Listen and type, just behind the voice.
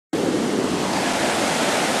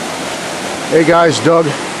Hey guys, Doug.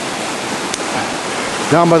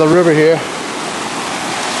 Down by the river here.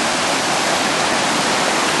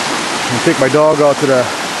 I take my dog out to the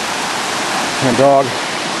dog.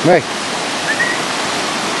 Hey.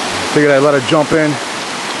 Figured I'd let her jump in.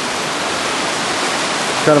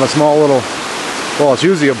 Kind of a small little, well, it's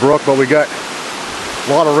usually a brook, but we got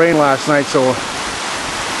a lot of rain last night, so a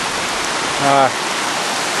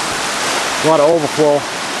lot of overflow.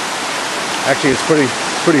 Actually, it's pretty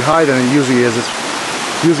higher than it usually is. It's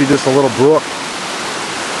usually just a little brook.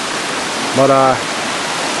 But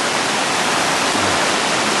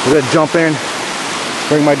we're gonna jump in,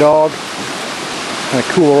 bring my dog, kind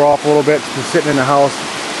of cool her off a little bit. She's sitting in the house,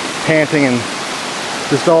 panting, and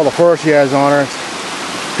just all the fur she has on her.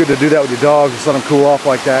 It's good to do that with your dog, just let them cool off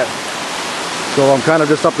like that. So I'm kind of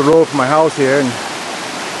just up the road from my house here, and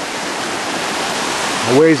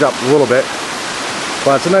a ways up a little bit.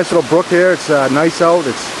 But it's a nice little brook here. It's nice out.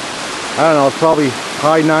 It's, I don't know, it's probably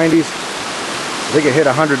high 90s. I think it hit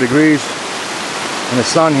 100 degrees in the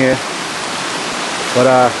sun here. But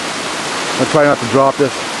I'm gonna try not to drop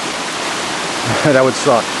this. That would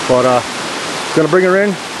suck. But gonna bring her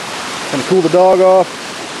in. Gonna cool the dog off.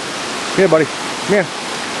 Come here, buddy. Come here.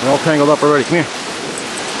 They're all tangled up already. Come here.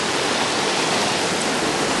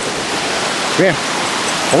 Come here.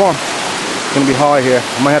 Hold on. It's gonna be high here.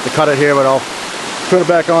 I might have to cut it here, but I'll turn it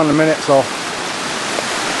back on in a minute, so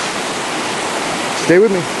stay with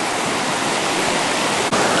me.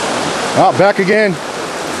 Ah, back again.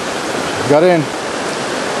 Got in.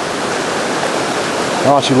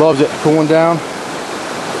 Oh, she loves it. Cooling down.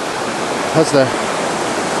 That's the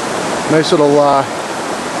nice little, well,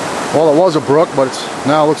 it was a brook, but it's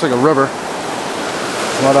now it looks like a river.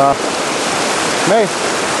 But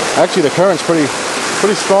actually the current's pretty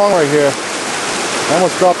strong right here. I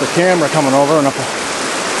almost dropped the camera coming over, and if I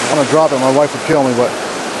want to drop it, my wife would kill me. But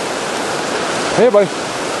hey, buddy,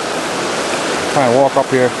 trying to walk up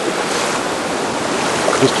here.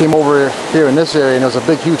 Just came over here in this area, and there's a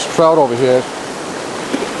big, huge trout over here.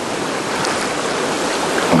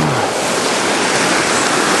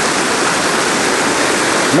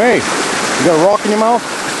 May, you got a rock in your mouth?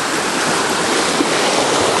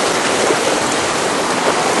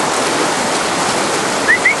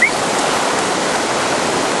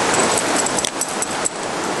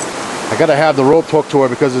 I gotta have the rope hooked to her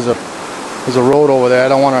because there's a road over there. I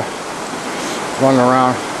don't want to run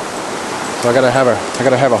around, so I gotta have her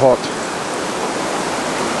hooked.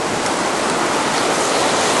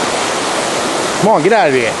 Come on, get out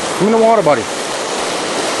of here. Come in the water, buddy.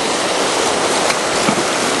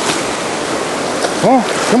 Oh,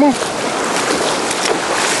 come on.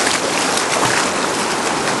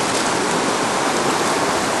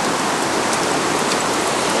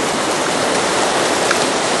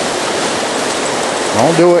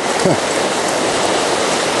 Don't do it. I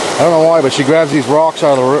don't know why, but she grabs these rocks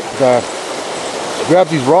out of the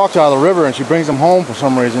river and she brings them home for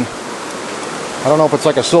some reason. I don't know if it's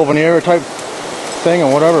like a souvenir type thing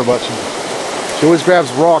or whatever, but she always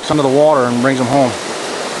grabs rocks under the water and brings them home.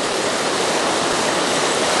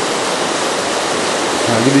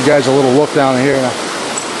 I'll give you guys a little look down here now.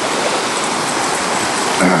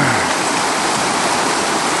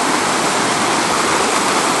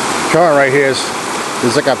 Current right here is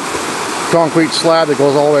there's like a concrete slab that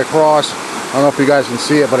goes all the way across. I don't know if you guys can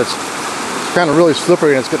see it, but it's kind of really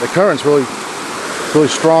slippery, and it's got the current's really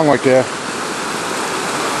strong right there.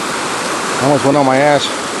 I almost went on my ass.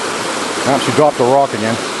 Now she dropped the rock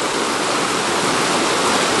again.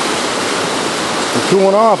 You're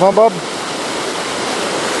cooling off, huh, bub?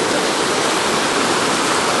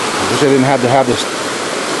 I wish I didn't have to have this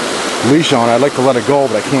leash on. I'd like to let it go,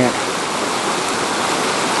 but I can't.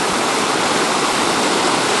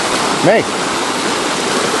 May,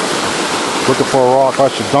 looking for a rock. I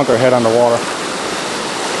should dunk her head underwater.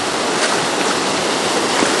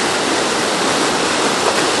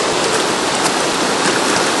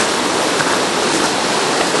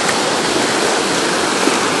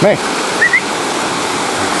 May,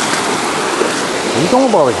 where you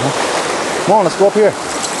going, Bobby? Come on, let's go up here.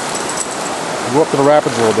 Go up to the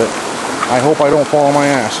rapids a little bit. I hope I don't fall on my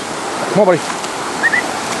ass. Come on, buddy.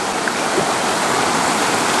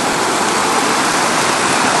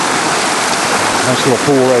 Nice little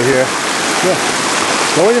pool right here. Yeah.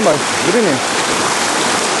 Go in, buddy. Get in here.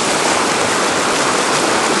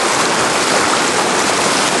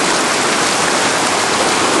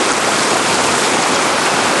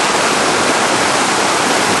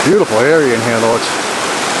 Beautiful area in here, though.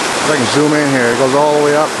 If I can zoom in here, it goes all the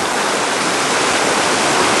way up.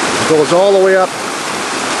 It goes all the way up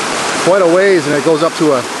quite a ways, and it goes up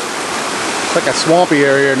to a It's like a swampy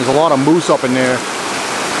area, and there's a lot of moose up in there.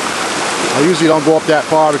 I usually don't go up that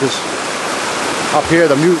far because up here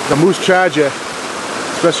the moose charge you,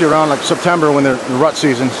 especially around like September when they're in rut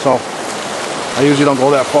season. So I usually don't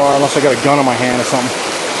go that far unless I got a gun in my hand or something.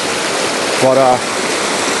 But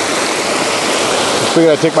just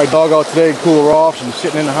figured I'd take my dog out today and cool her off. She's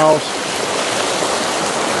sitting in the house.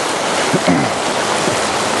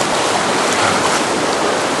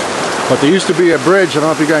 But there used to be a bridge. I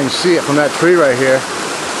don't know if you guys can see it from that tree right here.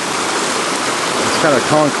 It's kind of a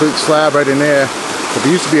concrete slab right in there. But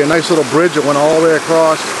there used to be a nice little bridge that went all the way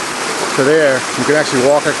across to there. You can actually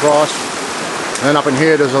walk across. And then up in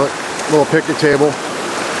here there's a little picnic table.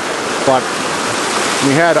 But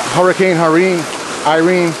we had Hurricane Irene.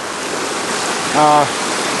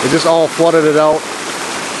 It just all flooded it out.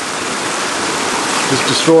 Just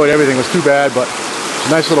destroyed everything. It was too bad, but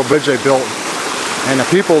it's a nice little bridge they built. And the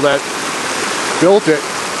people that built it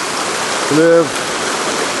live,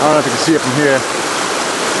 I don't know if you can see it from here,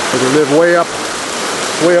 but they live way up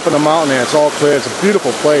in the mountain there. It's all clear. It's a beautiful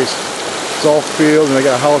place. It's all field, and they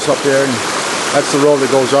got a house up there, and that's the road that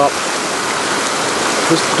goes up.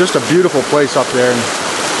 Just a beautiful place up there. And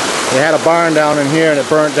they had a barn down in here, and it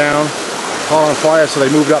burnt down, caught on fire, so they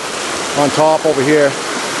moved up on top over here.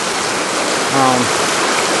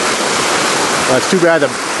 But it's too bad the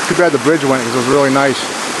bridge went, because it was really nice.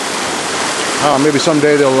 Maybe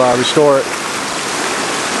someday they'll restore it.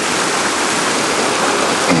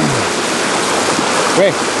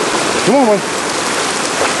 Hey, come on, boy.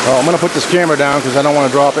 Oh, I'm gonna put this camera down because I don't want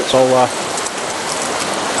to drop it. So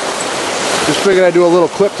just figured I'd do a little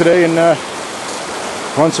clip today and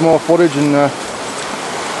run some more footage. And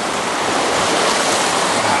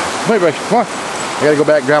come on. I gotta go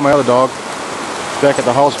back and grab my other dog. Back at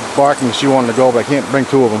the house barking. She wanted to go, but I can't bring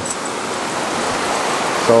two of them.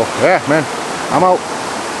 So yeah, man, I'm out.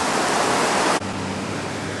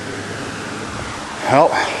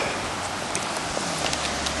 Help.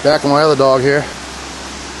 Back with my other dog here.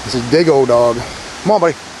 It's a Dago dog. Come on,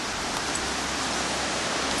 buddy.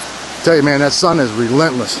 I tell you, man, that sun is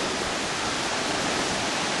relentless.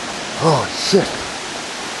 Oh shit.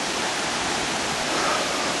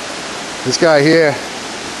 This guy here,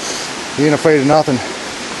 he ain't afraid of nothing.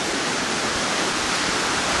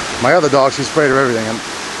 My other dog, she's afraid of everything.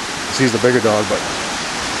 She's the bigger dog, but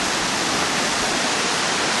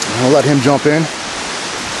I'm gonna let him jump in,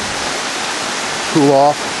 cool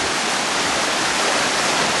off.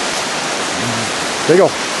 There you go.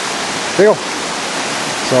 There you go.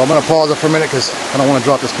 So I'm gonna pause it for a minute because I don't want to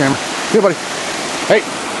drop this camera. Here, buddy. Hey.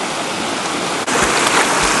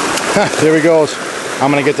 There he goes.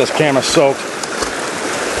 I'm gonna get this camera soaked.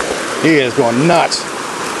 He is going nuts.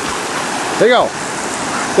 There you go.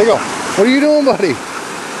 There you go. What are you doing, buddy?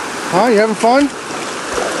 Huh? You having fun?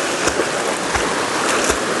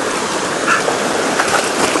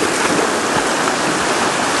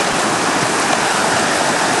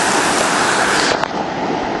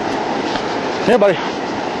 Here, buddy.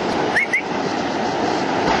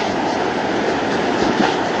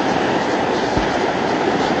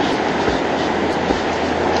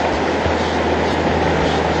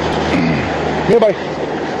 Here, buddy.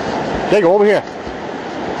 There you go, over here.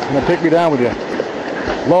 You're gonna take me down with you.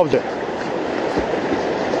 Loves it.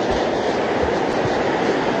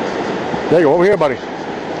 There you go, over here, buddy.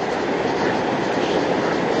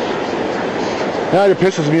 Now it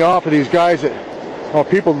pisses me off with these guys that,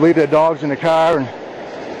 people leave their dogs in the car and,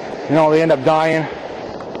 they end up dying.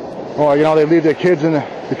 Or, they leave their kids in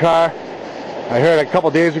the car. I heard a couple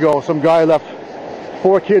days ago some guy left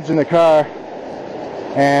 4 kids in the car,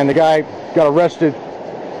 and the guy got arrested.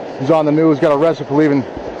 He's on the news, got arrested for leaving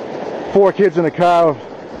 4 kids in the car,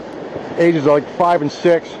 ages of like 5 and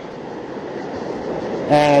 6.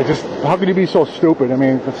 And just, how could you be so stupid? I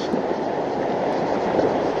mean,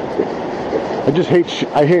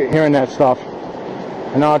 I hate hearing that stuff.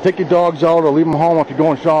 And take your dogs out or leave them home if you're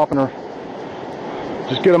going shopping, or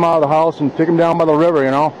just get them out of the house and take them down by the river,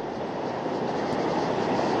 I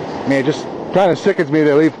mean, it just kind of sickens me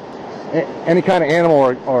they leave any kind of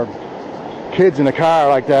animal or kids in the car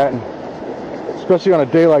like that, and especially on a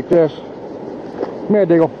day like this. Come here,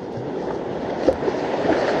 Diggle.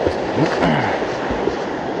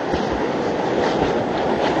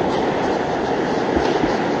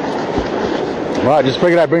 Right, just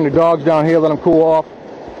figured I'd bring the dogs down here, let them cool off.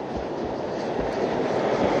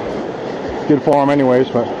 Good for them anyways,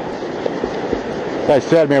 but like I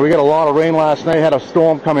said, man, we got a lot of rain last night, had a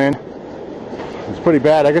storm come in. It's pretty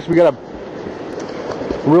bad. I guess we got a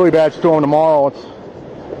really bad storm tomorrow.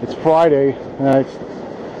 It's Friday, and I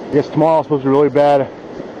guess tomorrow's supposed to be really bad.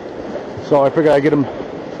 So I figured I'd get them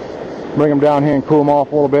bring them down here and cool them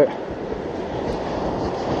off a little bit.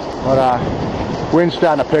 But wind's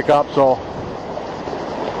starting to pick up, so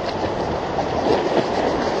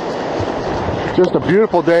just a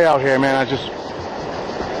beautiful day out here, man. I just,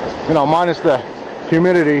 you know, minus the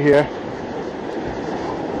humidity here.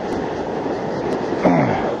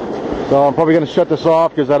 So I'm probably going to shut this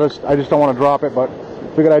off because I just don't want to drop it, but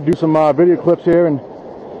figured I'd do some video clips here and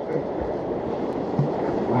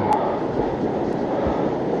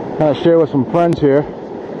kind of share with some friends here.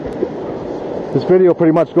 This video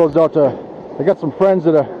pretty much goes out to, I got some friends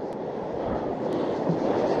that are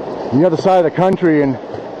on the other side of the country and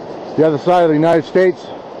the other side of the United States.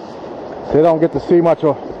 They don't get to see much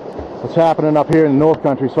of what's happening up here in the North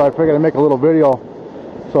Country, so I figured I'd make a little video.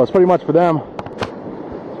 So it's pretty much for them.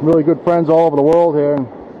 Some really good friends all over the world here, and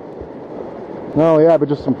not only that, but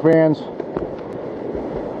just some fans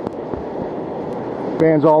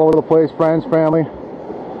all over the place, friends, family.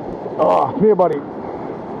 Oh, come here, buddy.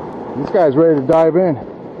 This guy's ready to dive in.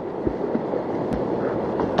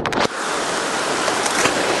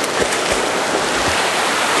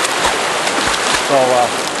 So,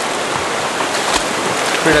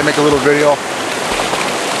 figured I'd make a little video.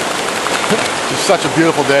 It's such a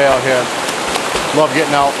beautiful day out here. Love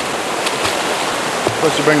getting out.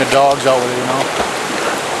 Especially bring the dogs out with it, you know.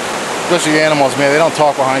 Especially animals, man. They don't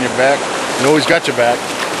talk behind your back. They always got your back.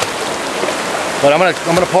 But I'm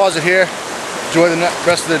gonna pause it here. Enjoy the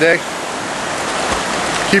rest of the day.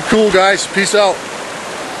 Keep cool, guys. Peace out.